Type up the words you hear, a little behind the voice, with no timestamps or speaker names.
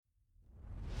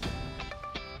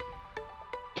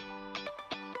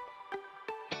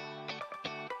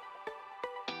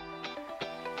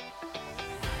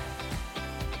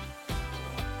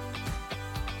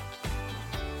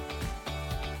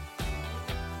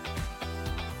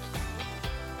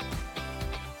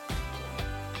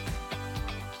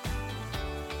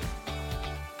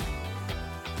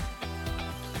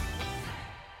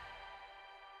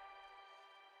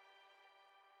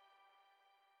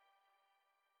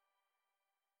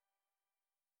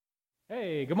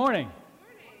Hey, good morning.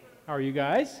 How are you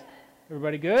guys?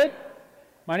 Everybody good?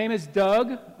 My name is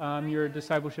Doug. I'm your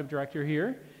discipleship director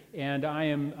here, and I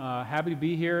am happy to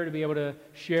be here to be able to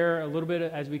share a little bit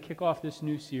as we kick off this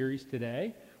new series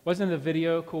today. Wasn't the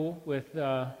video cool with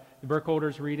the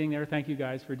Burkholders reading there? Thank you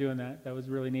guys for doing that. That was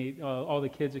really neat. All the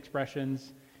kids'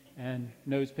 expressions and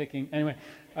nose picking. Anyway,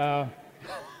 and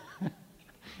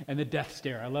the death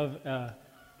stare. I love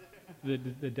the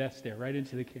death stare right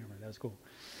into the camera. That was cool.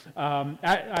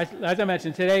 As I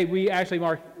mentioned, today we actually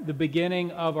mark the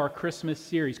beginning of our Christmas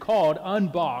series called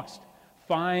Unboxed,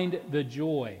 Find the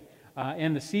Joy,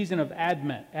 in the season of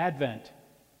Advent,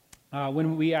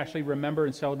 when we actually remember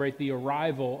and celebrate the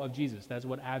arrival of Jesus. That's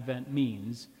what Advent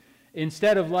means.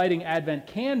 Instead of lighting Advent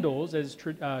candles, as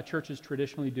churches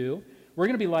traditionally do, we're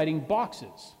going to be lighting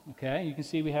boxes, okay? You can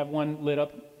see we have one lit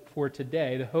up for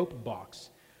today, the Hope Box.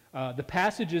 The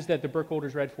passages that the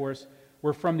Burkholders read for us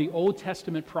were from the Old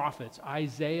Testament prophets,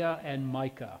 Isaiah and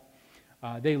Micah.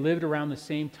 They lived around the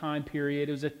same time period.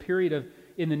 It was a period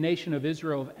in the nation of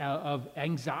Israel of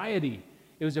anxiety.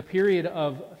 It was a period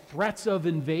of threats of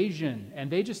invasion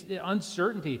and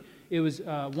uncertainty. It was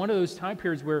one of those time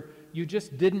periods where you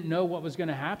just didn't know what was going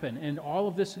to happen, and all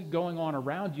of this is going on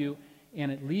around you,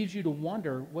 and it leaves you to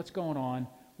wonder what's going on.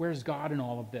 Where's God in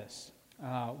all of this?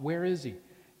 Where is He?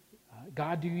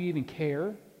 God, do you even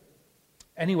care?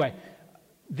 Anyway,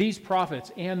 these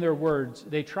prophets and their words,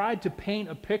 they tried to paint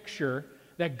a picture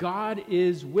that God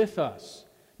is with us,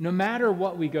 no matter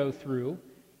what we go through,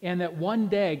 and that one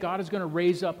day God is going to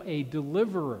raise up a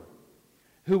deliverer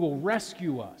who will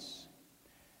rescue us.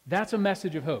 That's a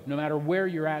message of hope. No matter where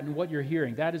you're at and what you're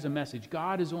hearing, that is a message.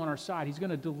 God is on our side. He's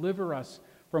going to deliver us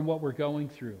from what we're going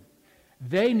through.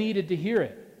 They needed to hear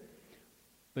it,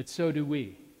 but so do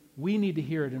we. We need to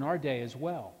hear it in our day as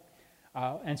well.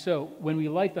 And so when we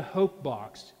light the Hope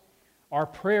Box, our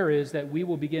prayer is that we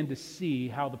will begin to see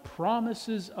how the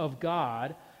promises of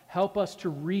God help us to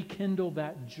rekindle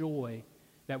that joy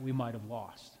that we might have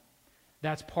lost.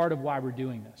 That's part of why we're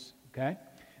doing this, okay?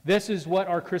 This is what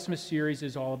our Christmas series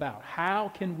is all about. How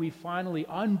can we finally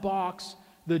unbox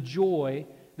the joy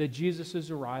that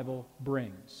Jesus' arrival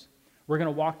brings? We're going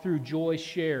to walk through joy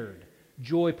shared,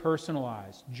 joy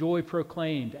personalized, joy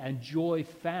proclaimed, and joy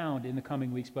found in the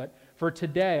coming weeks. But for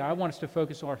today, I want us to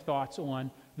focus our thoughts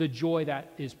on the joy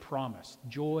that is promised,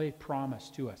 joy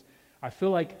promised to us. I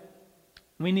feel like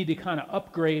we need to kind of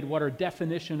upgrade what our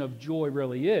definition of joy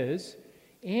really is,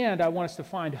 and I want us to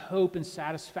find hope and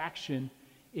satisfaction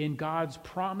in God's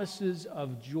promises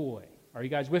of joy. Are you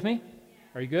guys with me?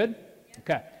 Are you good?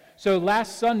 Okay. So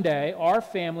last Sunday, our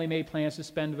family made plans to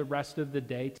spend the rest of the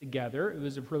day together. It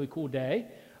was a really cool day.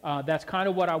 That's kind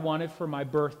of what I wanted for my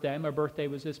birthday. My birthday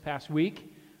was this past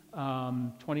week,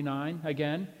 29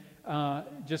 again.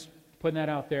 Just putting that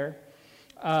out there.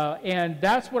 And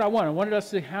that's what I wanted. I wanted us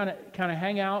to kind of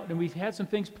hang out, and we've had some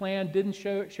things planned. Didn't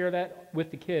share that with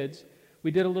the kids.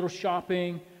 We did a little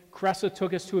shopping. Cressa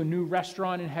took us to a new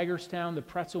restaurant in Hagerstown, the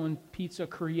Pretzel and Pizza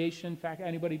Creation. In fact,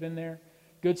 anybody been there?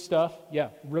 Good stuff. Yeah,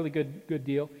 really good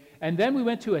deal. And then we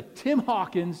went to a Tim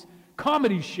Hawkins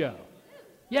comedy show.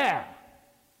 Yeah.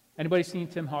 Anybody seen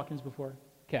Tim Hawkins before?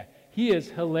 Okay. He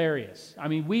is hilarious. I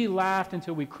mean, we laughed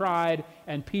until we cried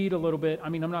and peed a little bit. I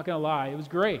mean, I'm not going to lie. It was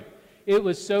great. It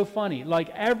was so funny. Like,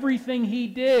 everything he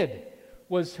did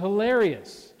was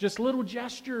hilarious. Just little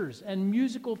gestures and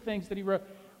musical things that he wrote.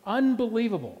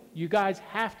 Unbelievable. You guys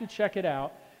have to check it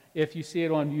out if you see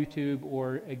it on YouTube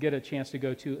or get a chance to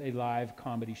go to a live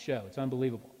comedy show. It's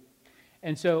unbelievable.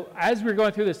 And so as we're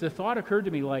going through this, the thought occurred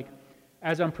to me, like,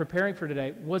 as I'm preparing for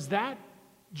today, was that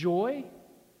joy?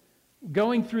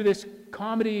 Going through this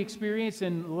comedy experience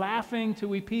and laughing till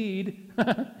we peed,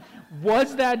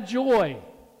 was that joy?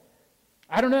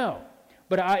 I don't know.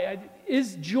 But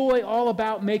is joy all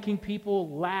about making people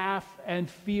laugh and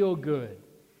feel good?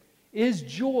 Is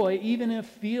joy even a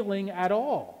feeling at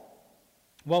all?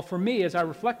 Well, for me, as I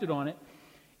reflected on it,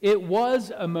 it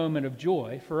was a moment of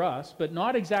joy for us, but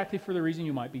not exactly for the reason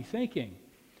you might be thinking.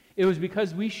 It was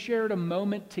because we shared a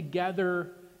moment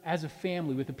together as a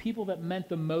family with the people that meant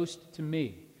the most to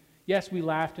me. Yes, we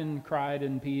laughed and cried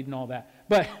and peed and all that,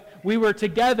 but we were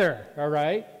together, all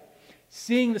right?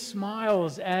 Seeing the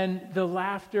smiles and the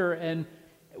laughter and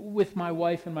with my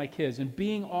wife and my kids and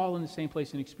being all in the same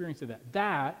place and experiencing that.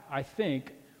 That, I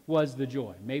think, was the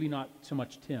joy. Maybe not so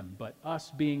much Tim, but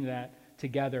us being that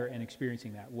together and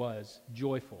experiencing that was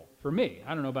joyful for me.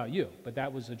 I don't know about you, but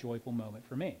that was a joyful moment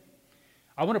for me.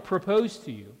 I want to propose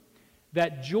to you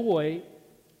that joy,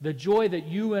 the joy that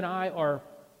you and I are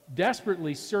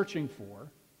desperately searching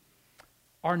for,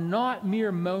 are not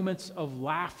mere moments of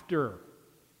laughter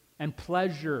and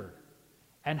pleasure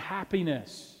and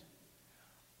happiness.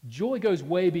 Joy goes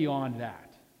way beyond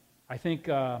that. I think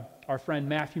our friend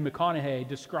Matthew McConaughey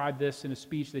described this in a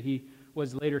speech that he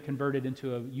was later converted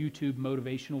into a YouTube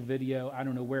motivational video. I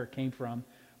don't know where it came from.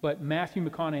 But Matthew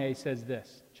McConaughey says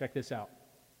this. Check this out.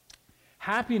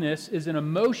 Happiness is an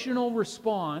emotional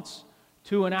response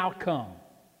to an outcome.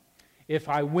 If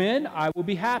I win, I will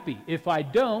be happy. If I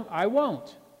don't, I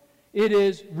won't. It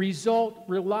is result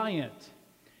reliant.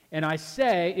 And I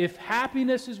say, if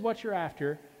happiness is what you're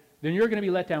after, then you're going to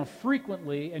be let down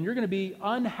frequently and you're going to be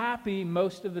unhappy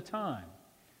most of the time.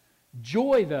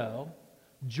 Joy, though,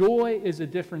 joy is a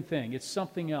different thing. It's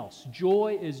something else.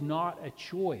 Joy is not a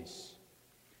choice.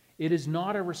 It is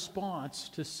not a response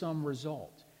to some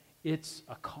result. It's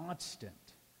a constant.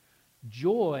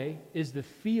 Joy is the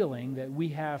feeling that we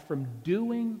have from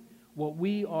doing what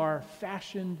we are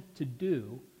fashioned to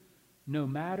do, no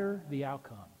matter the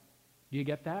outcome. Do you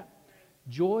get that?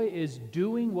 Joy is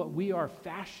doing what we are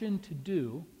fashioned to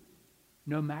do,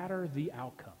 no matter the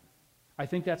outcome. I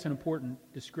think that's an important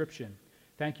description.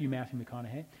 Thank you, Matthew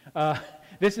McConaughey.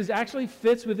 This actually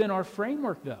fits within our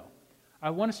framework, though. I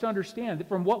want us to understand that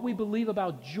from what we believe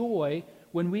about joy,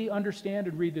 when we understand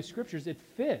and read the Scriptures, it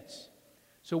fits.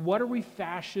 So what are we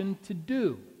fashioned to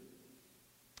do?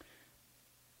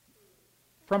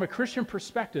 From a Christian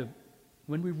perspective,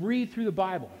 when we read through the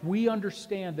Bible, we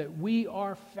understand that we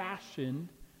are fashioned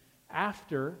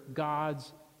after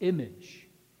God's image.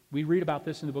 We read about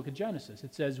this in the book of Genesis.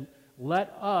 It says,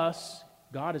 let us,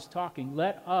 God is talking,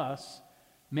 let us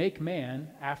make man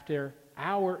after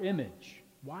our image.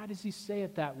 Why does he say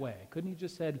it that way? Couldn't he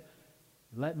just said,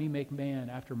 let me make man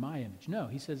after my image? No,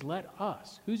 he says, let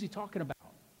us. Who's he talking about?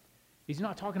 He's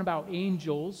not talking about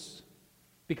angels,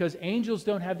 because angels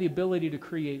don't have the ability to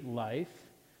create life.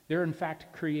 They're in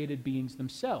fact created beings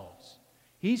themselves.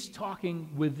 He's talking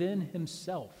within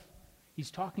himself.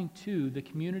 He's talking to the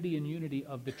community and unity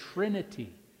of the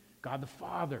Trinity, God the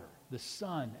Father, the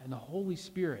Son, and the Holy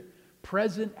Spirit,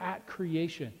 present at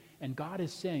creation. And God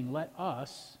is saying, let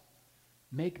us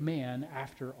make man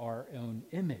after our own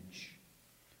image.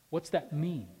 What's that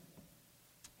mean?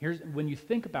 When you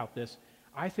think about this,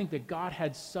 I think that God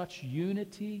had such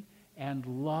unity and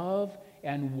love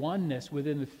and oneness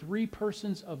within the three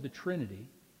persons of the Trinity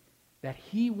that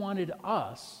he wanted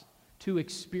us to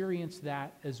experience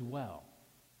that as well.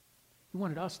 He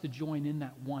wanted us to join in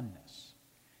that oneness.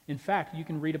 In fact, you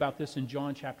can read about this in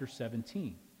John chapter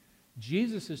 17.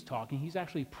 Jesus is talking. He's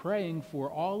actually praying for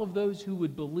all of those who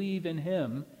would believe in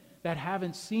him that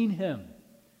haven't seen him.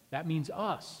 That means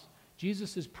us.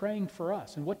 Jesus is praying for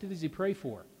us. And what does he pray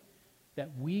for? That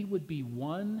we would be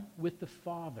one with the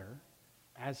Father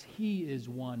as he is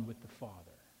one with the Father.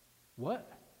 What?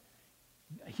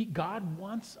 God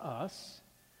wants us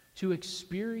to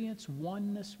experience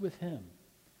oneness with him,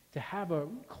 to have a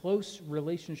close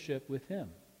relationship with him.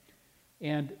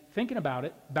 And thinking about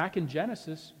it, back in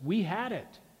Genesis, we had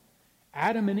it.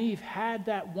 Adam and Eve had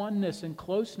that oneness and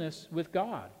closeness with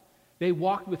God. They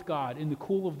walked with God in the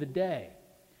cool of the day.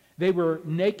 They were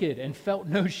naked and felt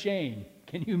no shame.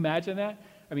 Can you imagine that?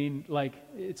 I mean, like,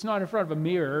 it's not in front of a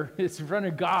mirror, it's in front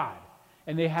of God.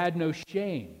 And they had no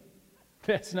shame.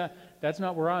 That's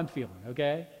not where I'm feeling,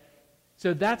 okay?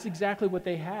 So that's exactly what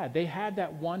they had. They had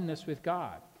that oneness with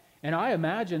God. And I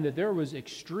imagine that there was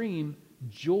extreme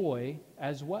joy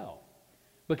as well,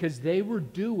 because they were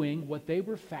doing what they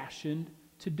were fashioned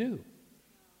to do,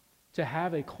 to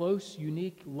have a close,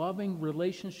 unique, loving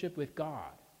relationship with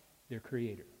God, their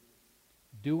Creator,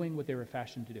 doing what they were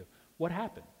fashioned to do. What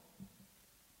happened?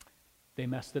 They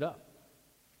messed it up.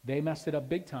 They messed it up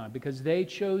big time because they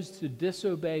chose to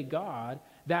disobey God.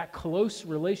 That close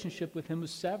relationship with him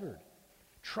was severed.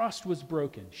 Trust was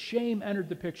broken. Shame entered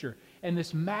the picture. And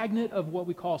this magnet of what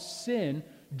we call sin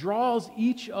draws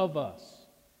each of us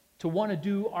to want to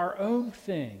do our own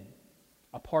thing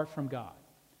apart from God.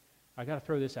 I got to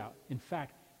throw this out. In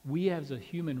fact, we as a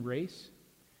human race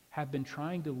have been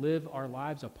trying to live our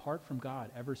lives apart from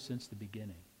God ever since the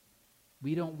beginning.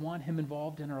 We don't want him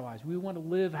involved in our lives. We want to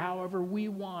live however we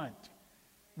want.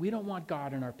 We don't want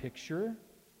God in our picture,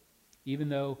 even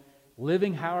though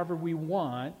living however we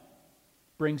want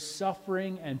brings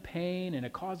suffering and pain, and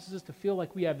it causes us to feel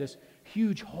like we have this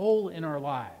huge hole in our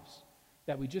lives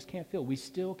that we just can't fill. We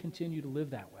still continue to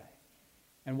live that way.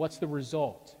 And what's the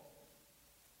result?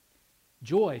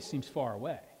 Joy seems far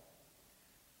away.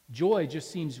 Joy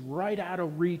just seems right out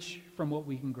of reach from what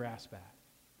we can grasp at.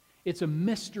 It's a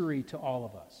mystery to all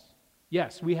of us.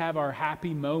 Yes, we have our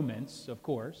happy moments, of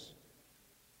course,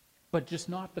 but just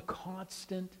not the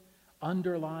constant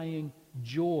underlying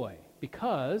joy,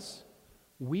 because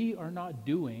we are not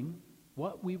doing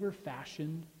what we were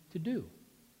fashioned to do,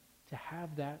 to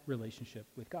have that relationship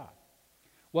with God.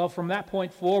 Well, from that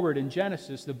point forward in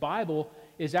Genesis, the Bible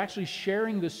is actually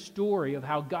sharing the story of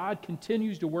how God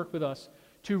continues to work with us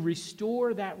to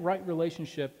restore that right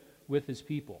relationship with his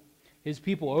people. His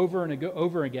people over and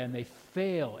over again, they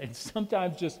fail, and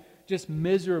sometimes just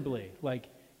miserably. Like,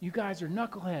 you guys are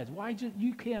knuckleheads. Why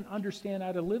you can't understand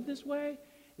how to live this way?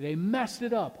 They messed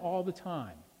it up all the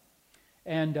time.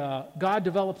 And God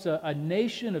develops a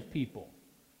nation of people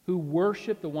who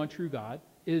worship the one true God,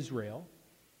 Israel.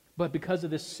 But because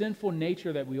of the sinful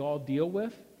nature that we all deal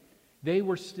with, they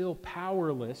were still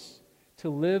powerless to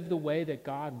live the way that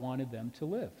God wanted them to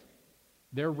live.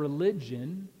 Their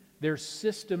religion, their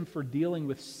system for dealing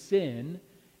with sin,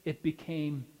 it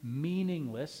became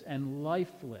meaningless and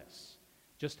lifeless.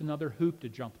 Just another hoop to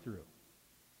jump through.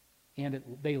 And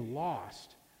they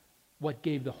lost what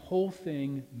gave the whole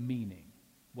thing meaning.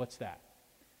 What's that?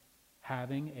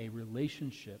 Having a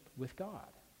relationship with God.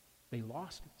 They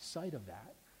lost sight of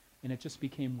that, and it just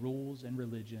became rules and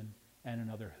religion and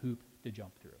another hoop to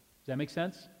jump through. Does that make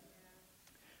sense? Yeah.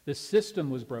 The system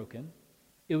was broken.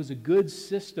 It was a good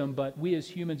system, but we as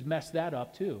humans messed that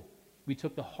up too. We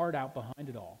took the heart out behind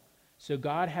it all. So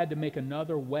God had to make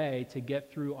another way to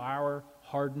get through our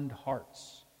hardened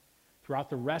hearts. Throughout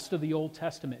the rest of the Old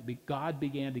Testament, God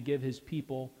began to give his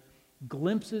people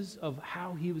glimpses of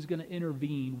how he was going to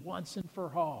intervene once and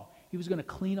for all. He was going to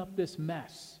clean up this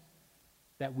mess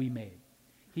that we made.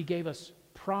 He gave us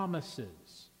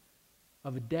promises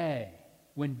of a day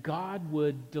when God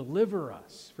would deliver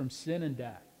us from sin and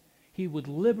death. He would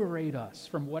liberate us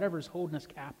from whatever's holding us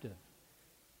captive.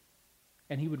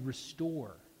 And he would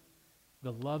restore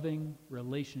the loving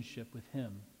relationship with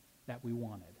him that we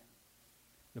wanted.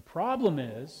 The problem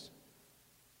is,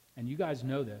 and you guys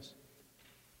know this,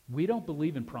 we don't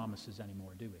believe in promises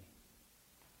anymore, do we?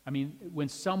 I mean, when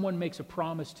someone makes a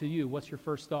promise to you, what's your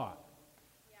first thought?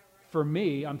 Yeah, right. For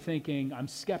me, I'm thinking, I'm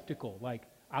skeptical. Like,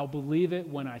 I'll believe it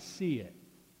when I see it.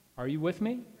 Are you with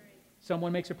me? Right.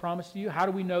 Someone makes a promise to you. How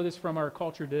do we know this from our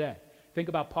culture today? Think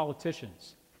about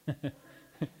politicians.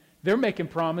 They're making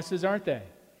promises, aren't they?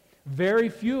 Very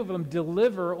few of them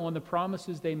deliver on the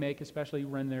promises they make, especially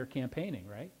when they're campaigning,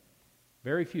 right?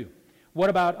 Very few. What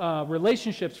about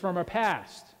relationships from our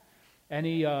past?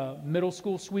 Any middle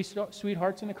school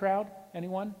sweethearts in the crowd?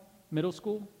 Anyone? Middle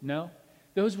school? No?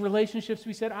 Those relationships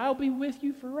we said, I'll be with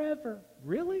you forever.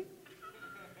 Really?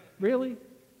 Really?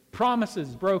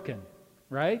 Promises broken,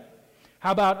 right?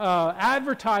 How about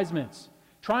advertisements?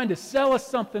 Trying to sell us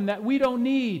something that we don't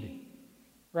need,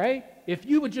 right? If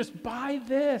you would just buy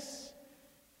this.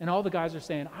 And all the guys are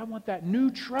saying, I want that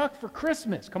new truck for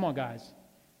Christmas. Come on, guys.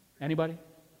 Anybody?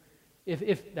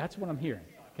 If that's what I'm hearing,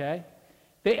 okay?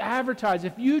 They advertise,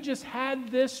 if you just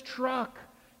had this truck,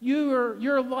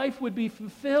 your life would be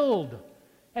fulfilled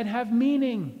and have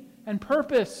meaning and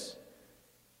purpose.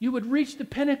 You would reach the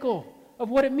pinnacle of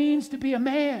what it means to be a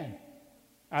man.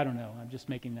 I don't know. I'm just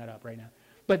making that up right now.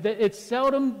 But it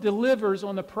seldom delivers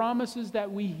on the promises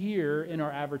that we hear in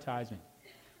our advertising.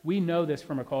 We know this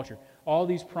from our culture. All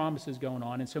these promises going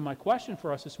on. And so my question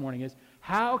for us this morning is,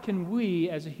 how can we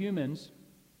as humans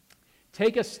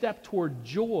take a step toward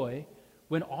joy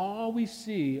when all we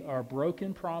see are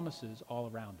broken promises all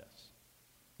around us?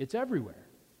 It's everywhere.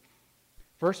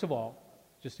 First of all,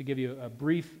 just to give you a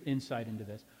brief insight into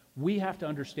this, we have to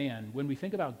understand when we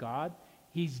think about God,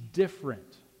 he's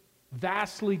different,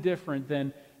 vastly different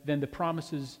than the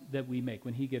promises that we make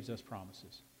when he gives us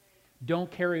promises.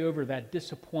 Don't carry over that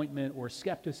disappointment or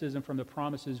skepticism from the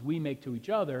promises we make to each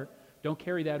other. Don't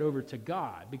carry that over to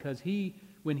God, because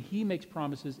when he makes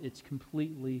promises, it's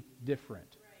completely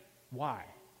different. Right. Why?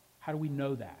 How do we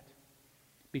know that?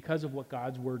 Because of what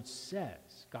God's word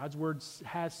says. God's word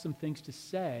has some things to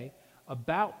say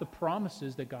about the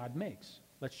promises that God makes.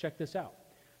 Let's check this out.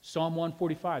 Psalm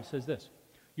 145 says this,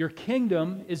 your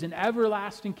kingdom is an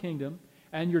everlasting kingdom,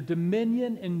 and your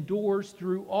dominion endures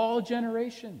through all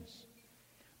generations.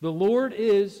 The Lord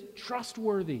is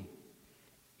trustworthy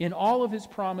in all of his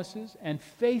promises and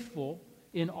faithful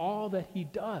in all that he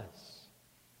does.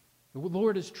 The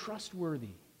Lord is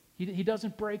trustworthy. He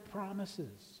doesn't break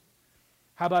promises.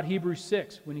 How about Hebrews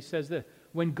 6 when he says this?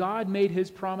 When God made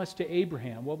his promise to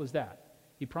Abraham, what was that?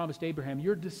 He promised Abraham,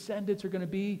 your descendants are going to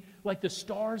be like the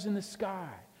stars in the sky.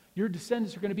 Your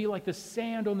descendants are going to be like the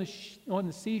sand on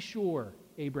the seashore,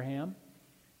 Abraham.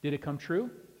 Did it come true?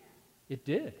 It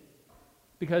did.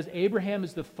 Because Abraham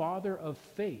is the father of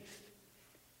faith.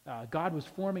 God was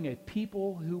forming a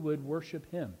people who would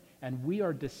worship him. And we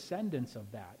are descendants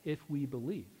of that if we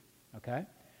believe. Okay?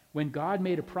 When God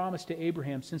made a promise to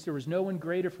Abraham, since there was no one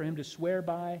greater for him to swear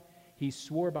by, He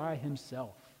swore by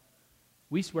himself.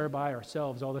 We swear by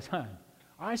ourselves all the time.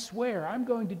 I swear I'm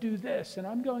going to do this and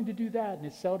I'm going to do that, and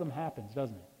it seldom happens,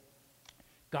 doesn't it?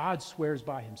 God swears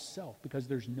by himself because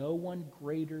there's no one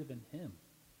greater than him.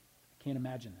 I can't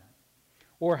imagine that.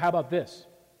 Or how about this?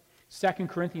 2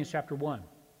 Corinthians chapter 1.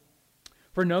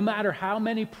 For no matter how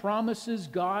many promises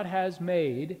God has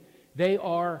made, they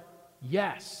are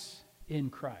yes in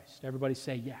Christ. Everybody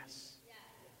say yes.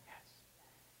 Yes.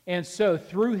 And so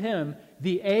through him,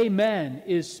 the amen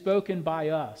is spoken by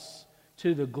us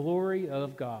to the glory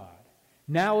of God.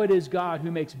 Now it is God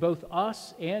who makes both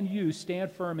us and you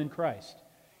stand firm in Christ.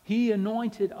 He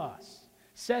anointed us,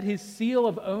 set his seal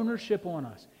of ownership on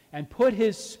us, and put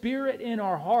his Spirit in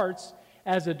our hearts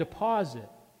as a deposit.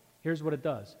 Here's what it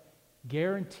does.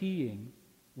 Guaranteeing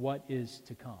what is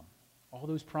to come. All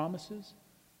those promises,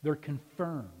 they're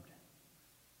confirmed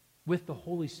with the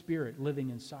Holy Spirit living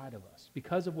inside of us.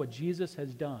 Because of what Jesus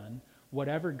has done,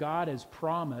 whatever God has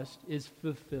promised is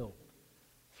fulfilled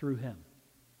through him.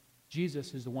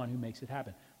 Jesus is the one who makes it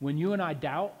happen. When you and I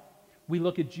doubt, we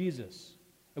look at Jesus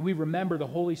and we remember the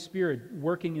Holy Spirit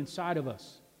working inside of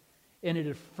us. And it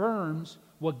affirms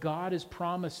what God is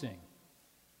promising.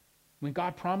 When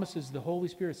God promises, the Holy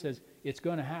Spirit says, it's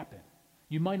going to happen.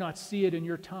 You might not see it in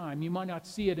your time. You might not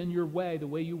see it in your way, the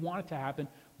way you want it to happen,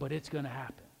 but it's going to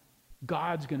happen.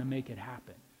 God's going to make it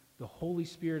happen. The Holy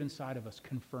Spirit inside of us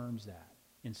confirms that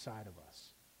inside of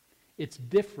us. It's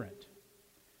different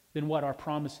than what our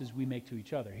promises we make to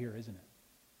each other here, isn't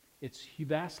it? It's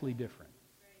vastly different.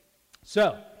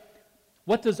 So,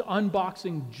 what does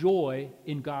unboxing joy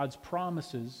in God's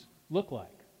promises look like?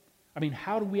 I mean,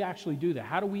 how do we actually do that?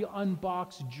 How do we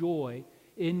unbox joy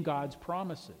in God's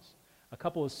promises? A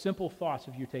couple of simple thoughts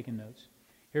if you're taking notes.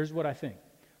 Here's what I think.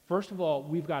 First of all,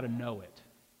 we've got to know it.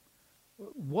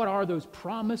 What are those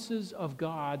promises of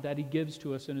God that he gives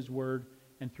to us in his word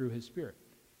and through his Spirit?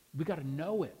 We've got to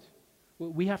know it.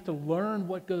 We have to learn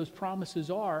what those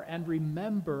promises are and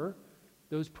remember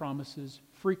those promises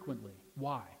frequently.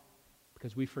 Why?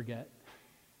 Because we forget.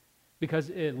 Because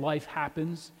life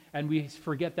happens and we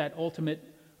forget that ultimate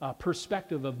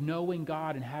perspective of knowing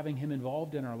God and having him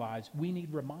involved in our lives. We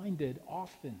need reminded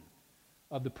often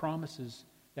of the promises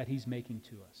that he's making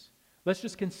to us. Let's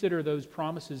just consider those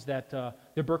promises that the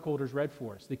Burkholders read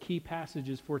for us, the key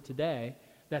passages for today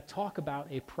that talk about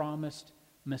a promised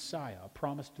Messiah, a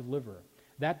promised deliverer.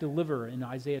 That deliverer in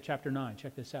Isaiah chapter 9,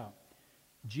 check this out.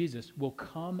 Jesus will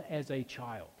come as a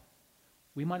child.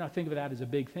 We might not think of that as a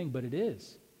big thing, but it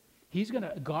is.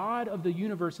 God of the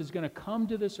universe is going to come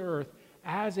to this earth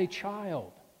as a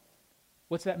child.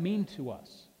 What's that mean to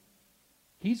us?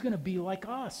 He's going to be like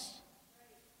us.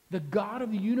 The God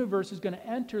of the universe is going to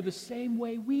enter the same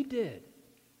way we did.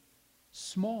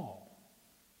 Small,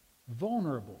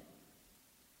 vulnerable.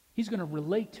 He's going to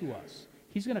relate to us.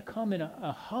 He's going to come in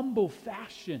a humble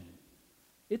fashion.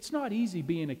 It's not easy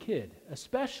being a kid,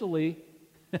 especially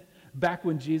back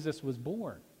when Jesus was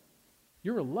born.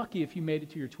 You were lucky if you made it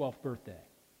to your 12th birthday,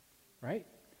 right?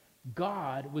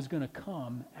 God was going to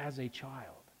come as a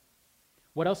child.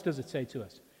 What else does it say to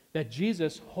us? That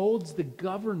Jesus holds the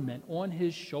government on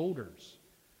his shoulders.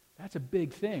 That's a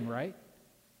big thing, right?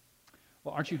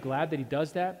 Well, aren't you glad that he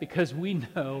does that? Because we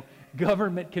know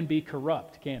government can be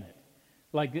corrupt, can't it?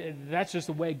 Like, that's just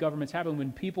the way governments happen.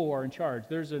 When people are in charge,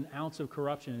 there's an ounce of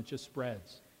corruption, it just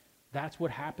spreads. That's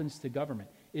what happens to government.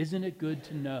 Isn't it good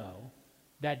to know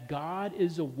that God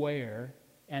is aware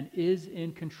and is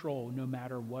in control no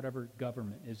matter whatever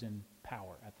government is in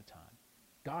power at the time?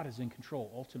 God is in control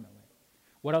ultimately.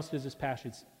 What else does this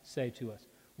passage say to us?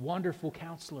 Wonderful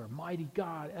Counselor, Mighty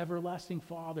God, Everlasting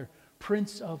Father,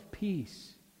 Prince of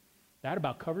Peace. That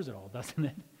about covers it all, doesn't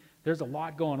it? There's a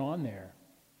lot going on there.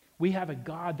 We have a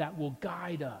God that will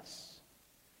guide us.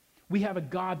 We have a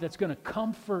God that's going to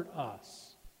comfort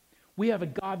us. We have a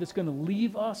God that's going to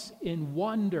leave us in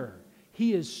wonder.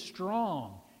 He is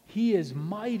strong. He is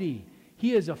mighty.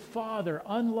 He is a father,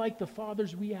 unlike the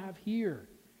fathers we have here.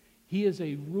 He is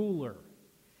a ruler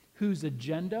whose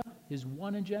agenda, his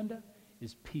one agenda,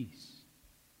 is peace.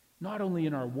 Not only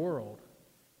in our world,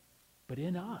 but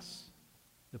in us.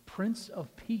 The Prince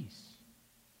of Peace.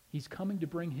 He's coming to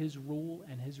bring his rule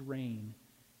and his reign,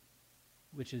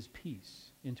 which is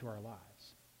peace, into our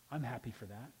lives. I'm happy for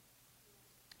that.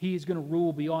 He is going to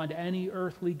rule beyond any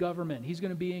earthly government. He's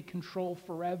going to be in control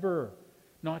forever,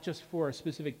 not just for a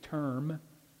specific term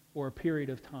or a period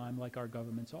of time like our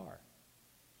governments are.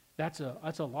 That's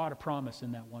a lot of promise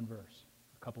in that one verse,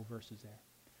 a couple verses there.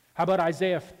 How about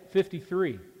Isaiah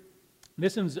 53?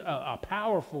 This is a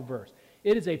powerful verse.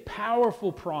 It is a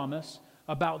powerful promise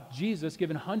about Jesus,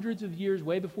 given hundreds of years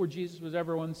way before Jesus was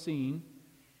ever on scene.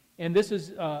 And this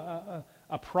is a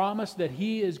promise that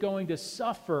he is going to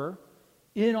suffer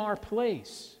in our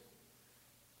place.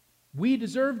 We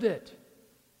deserved it.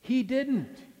 He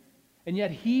didn't. And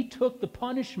yet he took the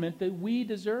punishment that we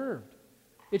deserved.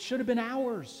 It should have been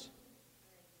ours.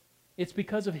 It's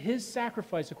because of his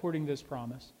sacrifice, according to this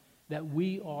promise, that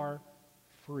we are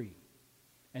free.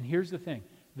 And here's the thing.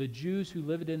 The Jews who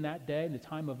lived in that day, in the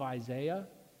time of Isaiah,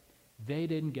 they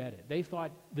didn't get it. They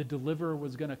thought the deliverer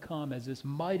was going to come as this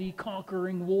mighty,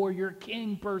 conquering warrior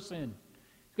king person.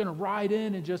 He's going to ride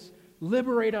in and just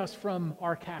liberate us from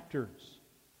our captors.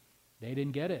 They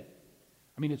didn't get it.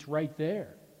 I mean, it's right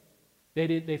there.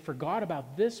 They forgot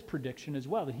about this prediction as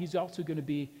well, that he's also going to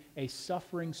be a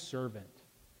suffering servant.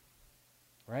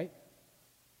 Right?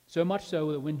 So much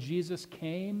so that when Jesus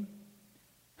came,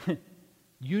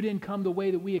 you didn't come the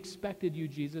way that we expected you,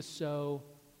 Jesus, so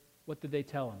what did they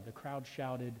tell him? The crowd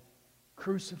shouted,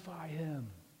 "Crucify him!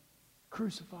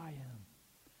 Crucify him!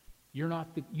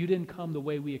 You didn't come the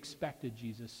way we expected,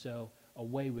 Jesus, so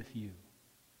away with you.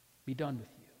 Be done with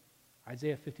you."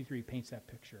 Isaiah 53 paints that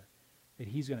picture, that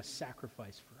he's going to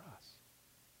sacrifice for us.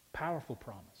 Powerful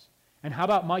promise. And how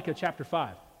about Micah chapter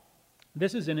 5?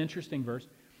 This is an interesting verse.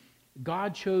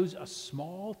 God chose a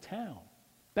small town,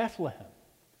 Bethlehem,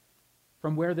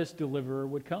 from where this deliverer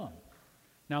would come.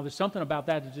 Now, there's something about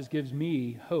that just gives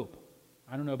me hope.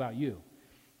 I don't know about you.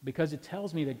 Because it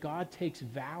tells me that God takes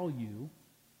value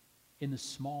in the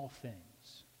small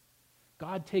things.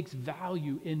 God takes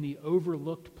value in the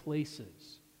overlooked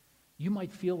places. You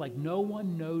might feel like no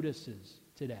one notices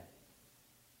today,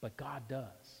 but God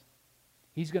does.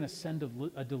 He's going to send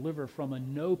a deliverer from a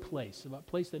no place, a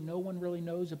place that no one really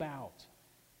knows about.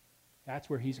 That's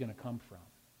where he's going to come from.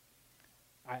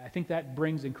 I think that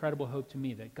brings incredible hope to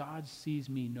me, that God sees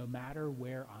me no matter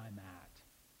where I'm at.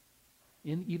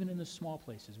 Even in the small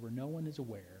places where no one is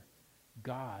aware,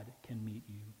 God can meet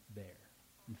you there.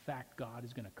 In fact, God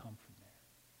is going to come from there.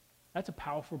 That's a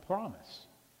powerful promise.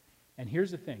 And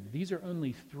here's the thing. These are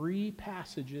only 3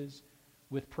 passages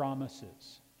with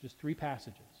promises. Just 3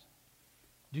 passages.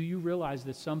 Do you realize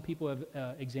that some people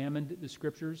have examined the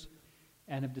scriptures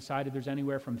and have decided there's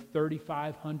anywhere from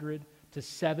 3,500 to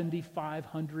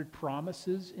 7,500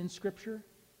 promises in Scripture?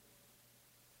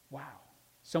 Wow.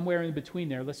 Somewhere in between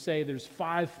there, let's say there's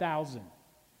 5,000.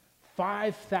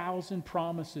 5,000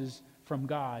 promises from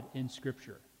God in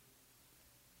Scripture.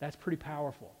 That's pretty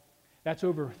powerful. That's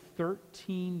over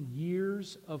 13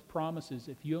 years of promises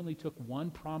if you only took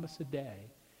one promise a day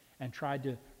and tried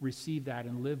to receive that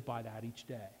and live by that each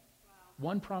day. Wow.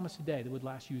 One promise a day that would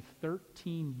last you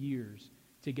 13 years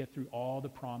to get through all the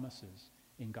promises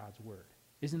in God's Word.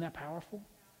 Isn't that powerful?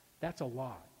 That's a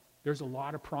lot. There's a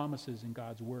lot of promises in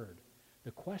God's Word.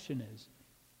 The question is,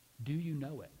 do you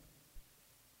know it?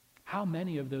 How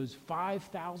many of those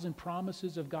 5,000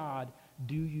 promises of God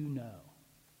do you know?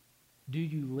 Do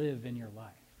you live in your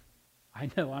life? I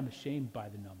know I'm ashamed by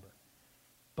the number.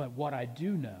 But what I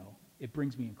do know, it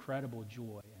brings me incredible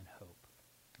joy and hope.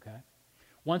 Okay?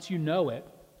 Once you know it,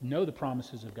 know the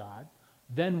promises of God,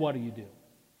 then what do?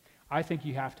 I think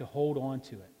you have to hold on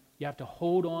to it. You have to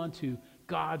hold on to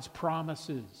God's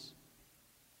promises.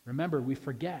 Remember, we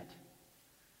forget.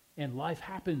 And life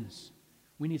happens.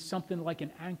 We need something like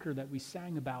an anchor that we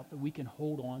sang about that we can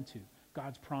hold on to.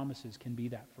 God's promises can be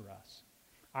that for us.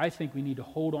 I think we need to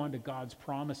hold on to God's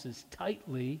promises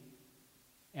tightly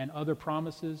and other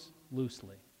promises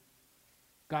loosely.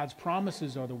 God's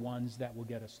promises are the ones that will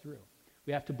get us through.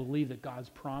 We have to believe that God's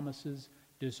promises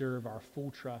deserve our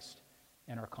full trust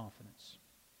and our confidence.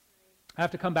 I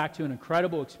have to come back to an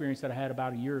incredible experience that I had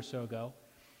about a year or so ago.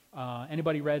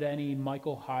 Anybody read any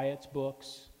Michael Hyatt's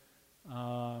books?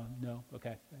 No?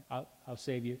 Okay. I'll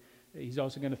save you. He's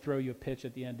also going to throw you a pitch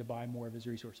at the end to buy more of his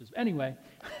resources. Anyway,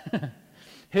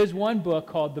 his one book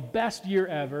called The Best Year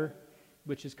Ever,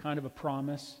 which is kind of a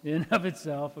promise in and of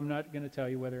itself. I'm not going to tell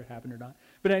you whether it happened or not.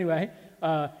 But anyway,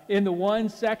 in the one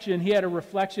section, he had a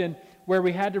reflection where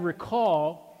we had to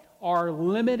recall our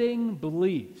limiting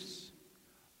beliefs.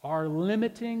 Our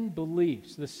limiting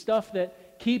beliefs. The stuff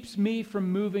that keeps me from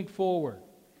moving forward.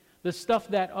 The stuff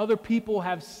that other people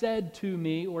have said to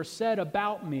me or said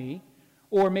about me.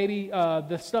 Or maybe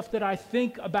the stuff that I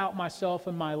think about myself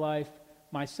and my life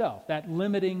myself. That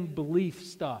limiting belief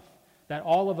stuff that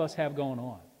all of us have going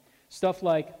on. Stuff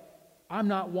like, I'm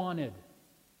not wanted.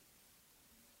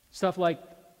 Stuff like,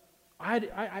 I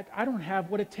don't have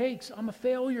what it takes. I'm a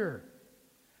failure.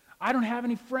 I don't have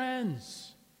any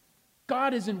friends.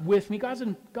 God isn't with me.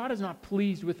 God is not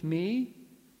pleased with me.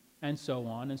 And so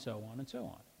on and so on and so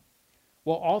on.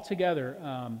 Well, altogether,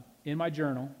 in my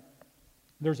journal,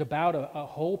 there's about a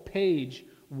whole page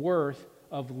worth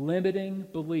of limiting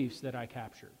beliefs that I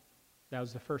captured. That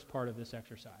was the first part of this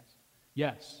exercise.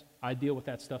 Yes, I deal with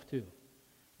that stuff too.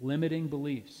 Limiting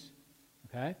beliefs.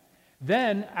 Okay?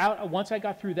 Then, once I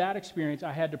got through that experience,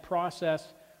 I had to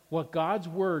process what God's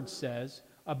Word says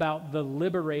about the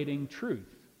liberating truth.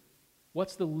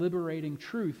 What's the liberating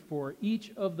truth for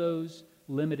each of those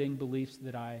limiting beliefs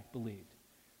that I believed?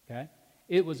 Okay?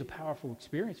 It was a powerful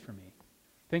experience for me.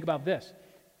 Think about this.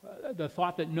 The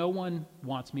thought that no one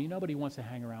wants me, nobody wants to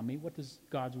hang around me. What does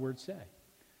God's Word say?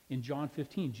 In John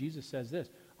 15, Jesus says this,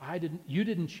 you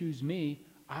didn't choose me,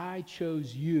 I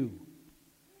chose you.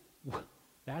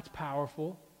 That's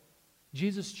powerful.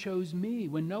 Jesus chose me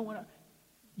when no one...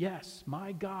 Yes,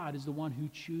 my God is the one who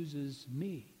chooses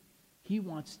me. He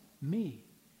wants me.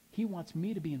 He wants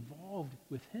me to be involved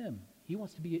with him. He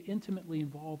wants to be intimately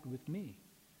involved with me.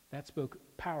 That spoke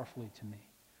powerfully to me.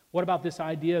 What about this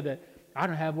idea that I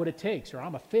don't have what it takes, or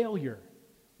I'm a failure?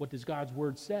 What does God's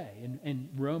Word say in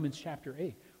Romans chapter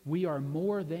 8? We are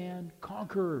more than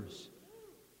conquerors.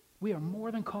 We are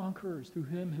more than conquerors through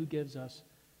him who gives us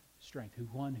strength,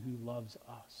 one who loves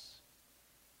us.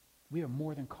 We are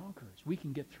more than conquerors. We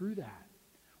can get through that.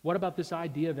 What about this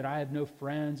idea that I have no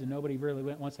friends and nobody really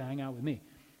wants to hang out with me?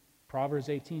 Proverbs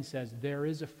 18 says, there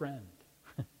is a friend.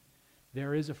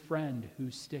 There is a friend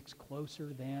who sticks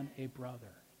closer than a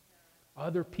brother.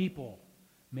 Other people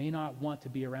may not want to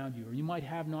be around you, or you might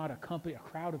have not a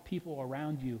crowd of people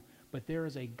around you, but there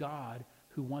is a God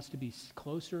who wants to be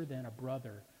closer than a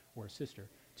brother or a sister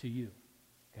to you.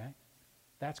 Okay?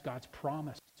 That's God's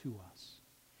promise to us.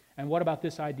 And what about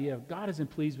this idea of God isn't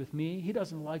pleased with me, he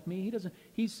doesn't like me,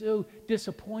 he's so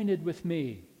disappointed with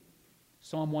me.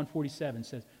 Psalm 147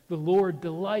 says, the Lord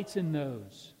delights in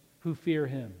those who fear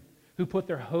him, who put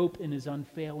their hope in his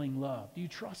unfailing love. Do you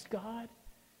trust God?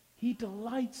 He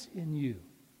delights in you.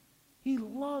 He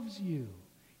loves you.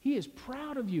 He is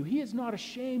proud of you. He is not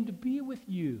ashamed to be with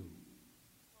you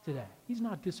today. He's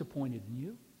not disappointed in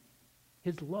you.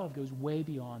 His love goes way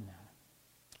beyond that.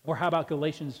 Or how about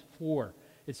Galatians 4?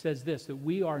 It says this, that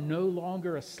we are no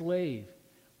longer a slave,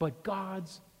 but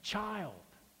God's child.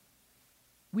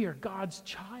 We are God's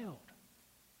child.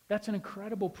 That's an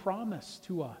incredible promise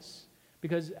to us.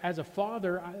 Because as a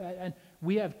father, and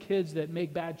we have kids that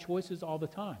make bad choices all the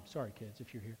time. Sorry, kids,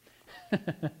 if you're here.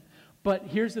 But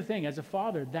here's the thing. As a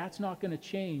father, that's not going to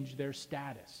change their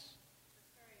status.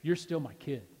 You're still my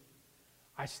kid.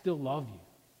 I still love you.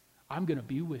 I'm going to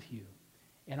be with you.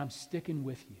 And I'm sticking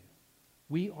with you.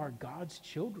 We are God's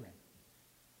children.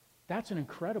 That's an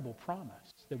incredible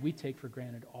promise that we take for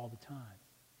granted all the time.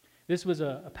 This was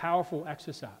a powerful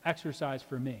exercise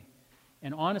for me.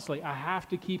 And honestly, I have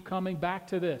to keep coming back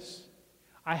to this.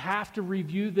 I have to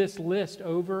review this list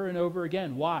over and over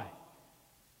again. Why?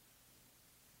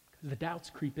 Because the doubts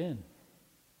creep in.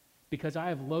 Because I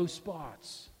have low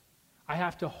spots. I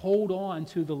have to hold on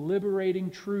to the liberating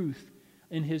truth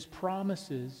in his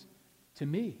promises to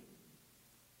me.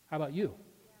 How about you?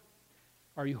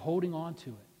 Are you holding on to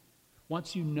it?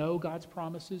 Once you know God's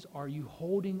promises, are you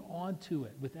holding on to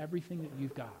it with everything that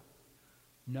you've got?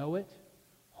 Know it,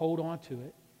 hold on to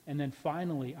it, and then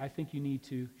finally, I think you need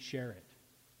to share it.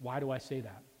 Why do I say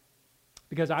that?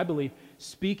 Because I believe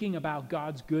speaking about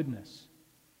God's goodness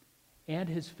and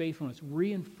his faithfulness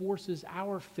reinforces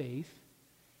our faith,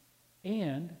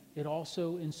 and it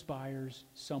also inspires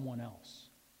someone else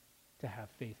to have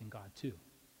faith in God too.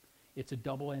 It's a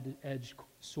double-edged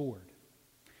sword.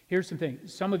 Here's some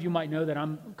things. Some of you might know that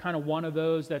I'm kind of one of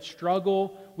those that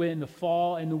struggle in the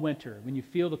fall and the winter, when you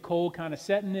feel the cold kind of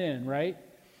setting in, right?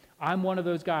 I'm one of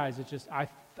those guys that just, I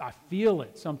feel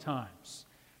it sometimes.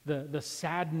 The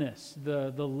sadness,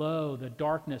 the low, the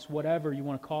darkness, whatever you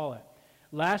want to call it.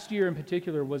 Last year in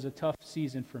particular was a tough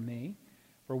season for me,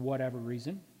 for whatever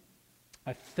reason.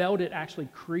 I felt it actually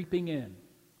creeping in,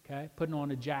 okay? Putting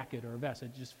on a jacket or a vest.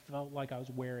 It just felt like I was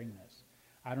wearing this.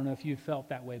 I don't know if you felt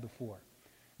that way before.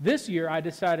 This year, I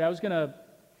decided I was going to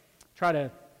try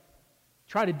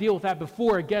to deal with that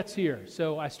before it gets here.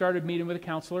 So I started meeting with a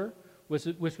counselor,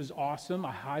 which was awesome.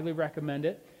 I highly recommend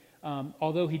it.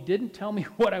 Although he didn't tell me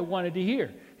what I wanted to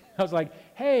hear. I was like,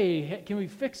 hey, can we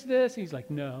fix this? He's like,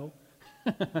 no.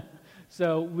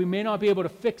 So we may not be able to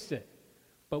fix it,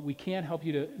 but we can help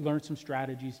you to learn some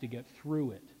strategies to get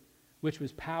through it, which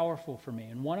was powerful for me.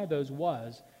 And one of those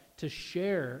was to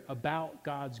share about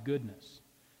God's goodness,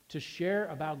 to share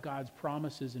about God's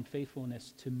promises and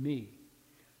faithfulness to me.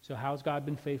 So how's God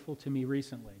been faithful to me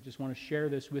recently? Just want to share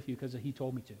this with you because he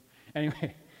told me to.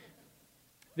 Anyway,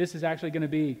 this is actually going to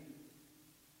be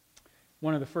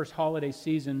one of the first holiday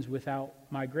seasons without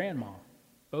my grandma.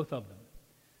 both of them,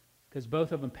 because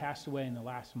both of them passed away in the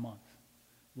last month.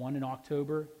 One in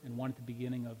October and one at the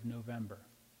beginning of November.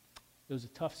 It was a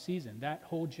tough season. That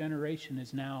whole generation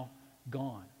is now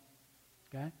gone.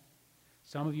 Okay?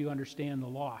 Some of you understand the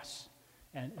loss.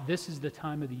 And this is the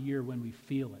time of the year when we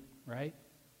feel it, right?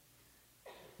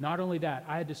 Not only that,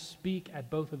 I had to speak at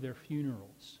both of their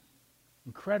funerals.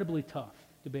 Incredibly tough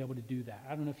to be able to do that.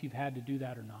 I don't know if you've had to do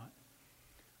that or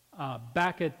not.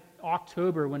 Back at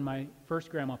October when my first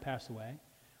grandma passed away,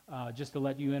 just to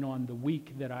let you in on the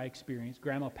week that I experienced,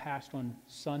 Grandma passed on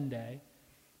Sunday.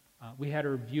 We had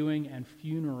her viewing and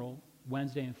funeral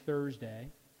Wednesday and Thursday.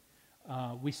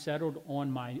 We settled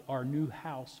on our new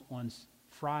house on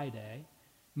Friday,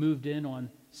 moved in on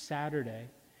Saturday,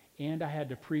 and I had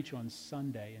to preach on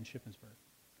Sunday in Shippensburg.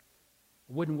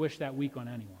 I wouldn't wish that week on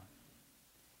anyone.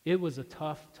 It was a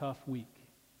tough, tough week.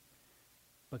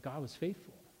 But God was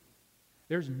faithful.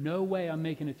 There's no way I'm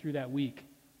making it through that week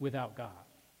without God.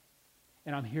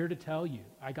 And I'm here to tell you,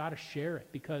 I got to share it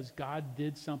because God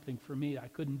did something for me I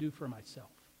couldn't do for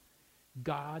myself.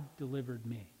 God delivered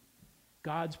me.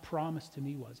 God's promise to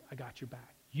me was, I got your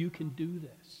back. You can do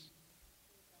this.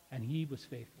 And he was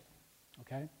faithful.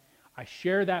 Okay? I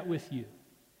share that with you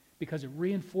because it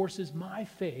reinforces my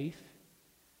faith,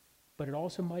 but it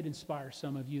also might inspire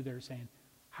some of you that are saying,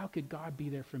 how could God be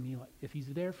there for me? If he's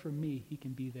there for me, he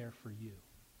can be there for you.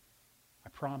 I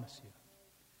promise you.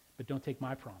 But don't take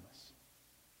my promise.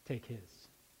 Take his.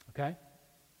 Okay?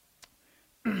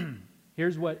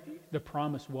 Here's what the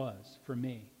promise was for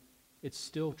me. It's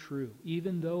still true.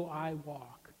 Even though I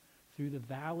walk through the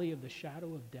valley of the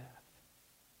shadow of death,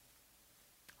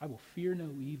 I will fear no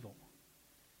evil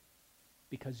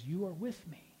because you are with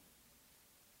me.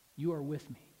 You are with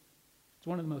me. It's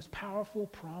one of the most powerful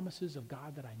promises of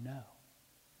God that I know.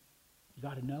 You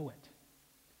got to know it.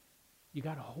 You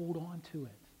got to hold on to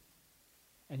it.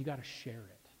 And you got to share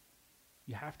it.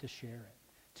 You have to share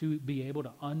it to be able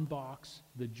to unbox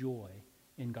the joy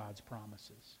in God's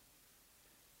promises.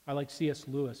 I like C.S.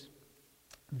 Lewis.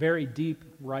 Very deep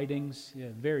writings,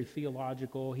 very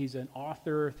theological. He's an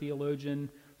author, theologian,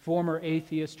 former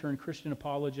atheist turned Christian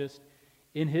apologist.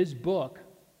 In his book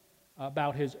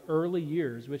about his early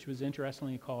years, which was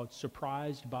interestingly called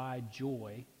Surprised by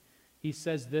Joy, he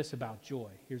says this about joy.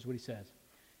 Here's what he says.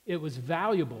 It was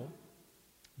valuable,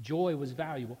 joy was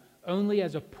valuable, only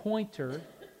as a pointer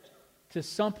to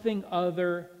something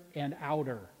other and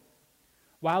outer.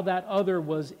 While that other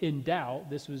was in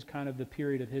doubt, this was kind of the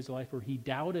period of his life where he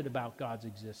doubted about God's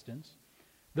existence,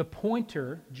 the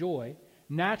pointer, joy,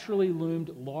 naturally loomed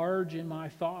large in my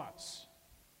thoughts.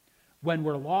 When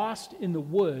we're lost in the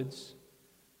woods,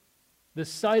 the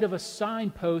sight of a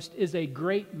signpost is a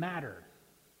great matter.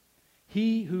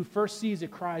 He who first sees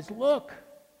it cries, "Look!"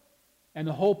 And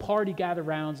the whole party gathers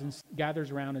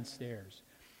around and stares.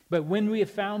 But when we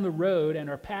have found the road and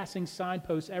are passing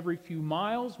signposts every few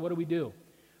miles, what do?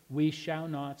 We shall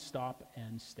not stop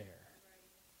and stare.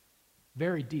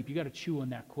 Very deep. You got to chew on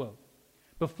that quote.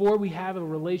 Before we have a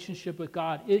relationship with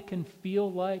God, it can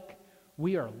feel like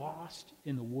we are lost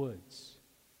in the woods.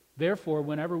 Therefore,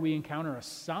 whenever we encounter a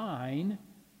sign,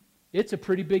 it's a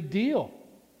pretty big deal.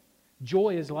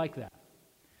 Joy is like that.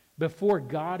 Before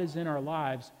God is in our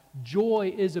lives,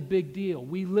 joy is a big deal.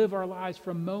 We live our lives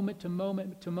from moment to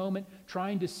moment to moment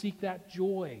trying to seek that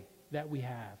joy that we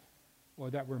have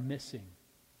or that we're missing.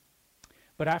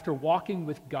 But after walking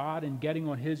with God and getting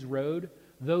on his road,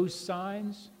 those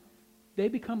signs, they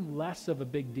become less of a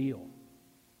big deal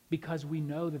because we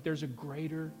know that there's a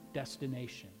greater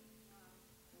destination.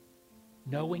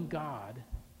 Knowing God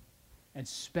and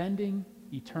spending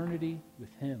eternity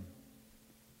with him.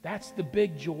 That's the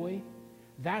big joy.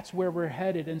 That's where we're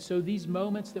headed. And so these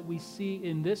moments that we see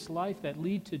in this life that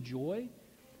lead to joy,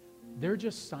 they're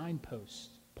just signposts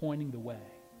pointing the way.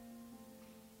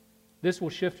 This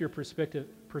will shift your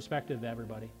perspective,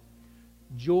 everybody.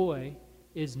 Joy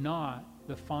is not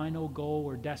the final goal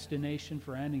or destination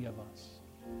for any of us.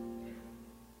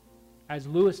 As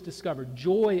Lewis discovered,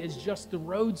 joy is just the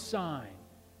road sign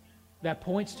that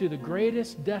points to the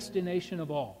greatest destination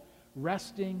of all,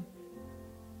 resting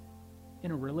in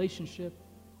a relationship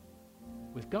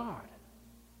with God.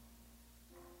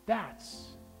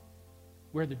 That's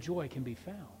where the joy can be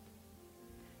found.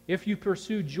 If you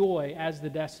pursue joy as the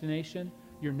destination,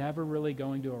 you're never really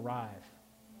going to arrive.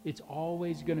 It's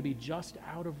always going to be just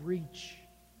out of reach.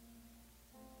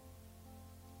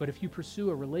 But if you pursue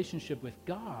a relationship with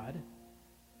God,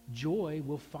 joy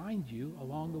will find you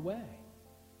along the way.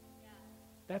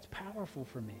 That's powerful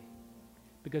for me.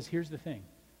 Because here's the thing.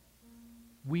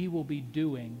 We will be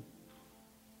doing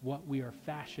what we are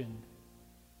fashioned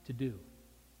to do.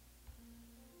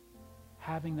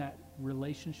 having that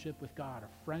relationship with God,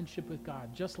 a friendship with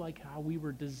God, just like how we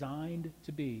were designed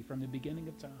to be from the beginning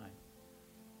of time.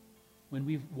 When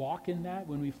we walk in that,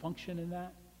 when we function in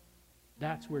that,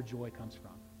 that's where joy comes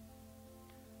from.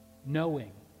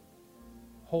 Knowing,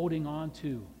 holding on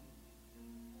to,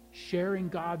 sharing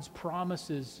God's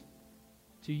promises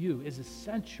to you is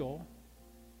essential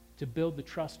to build the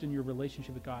trust in your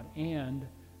relationship with God and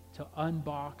to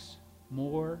unbox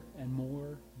more and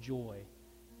more joy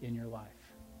in your life.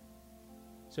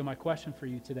 So my question for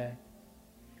you today,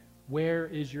 where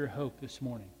is your hope this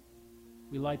morning?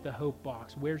 We light the hope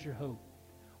box. Where's your hope?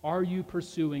 Are you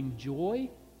pursuing joy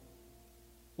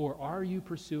or are you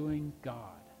pursuing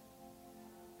God?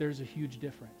 There's a huge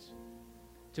difference.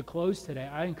 To close today,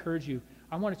 I encourage you,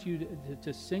 I want you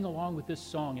to sing along with this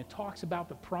song. It talks about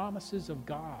the promises of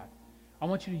God. I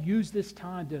want you to use this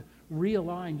time to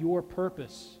realign your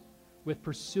purpose with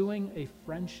pursuing a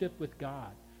friendship with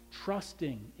God,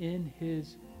 trusting in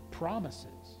His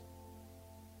promises.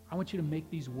 I want you to make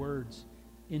these words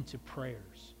into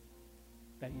prayers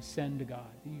that you send to God,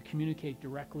 that you communicate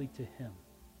directly to Him.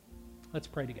 Let's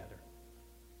pray together.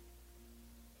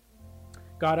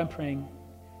 God, I'm praying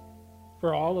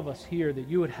for all of us here that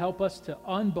you would help us to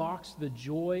unbox the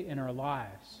joy in our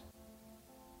lives.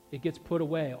 It gets put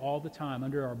away all the time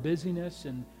under our busyness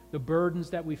and the burdens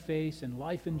that we face, and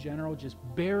life in general just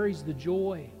buries the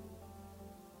joy.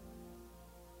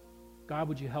 God,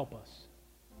 would you help us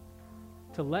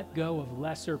to let go of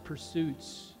lesser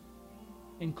pursuits,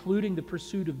 including the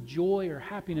pursuit of joy or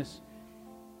happiness,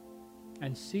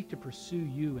 and seek to pursue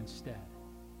you instead.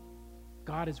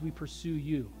 God, as we pursue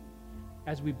you,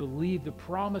 as we believe the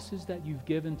promises that you've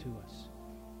given to us,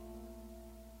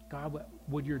 God,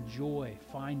 would your joy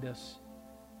find us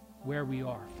where we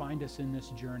are. Find us in this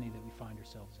journey that we find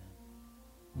ourselves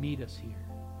in. Meet us here.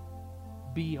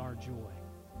 Be our joy.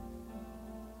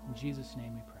 In Jesus'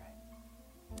 name we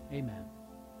pray. Amen.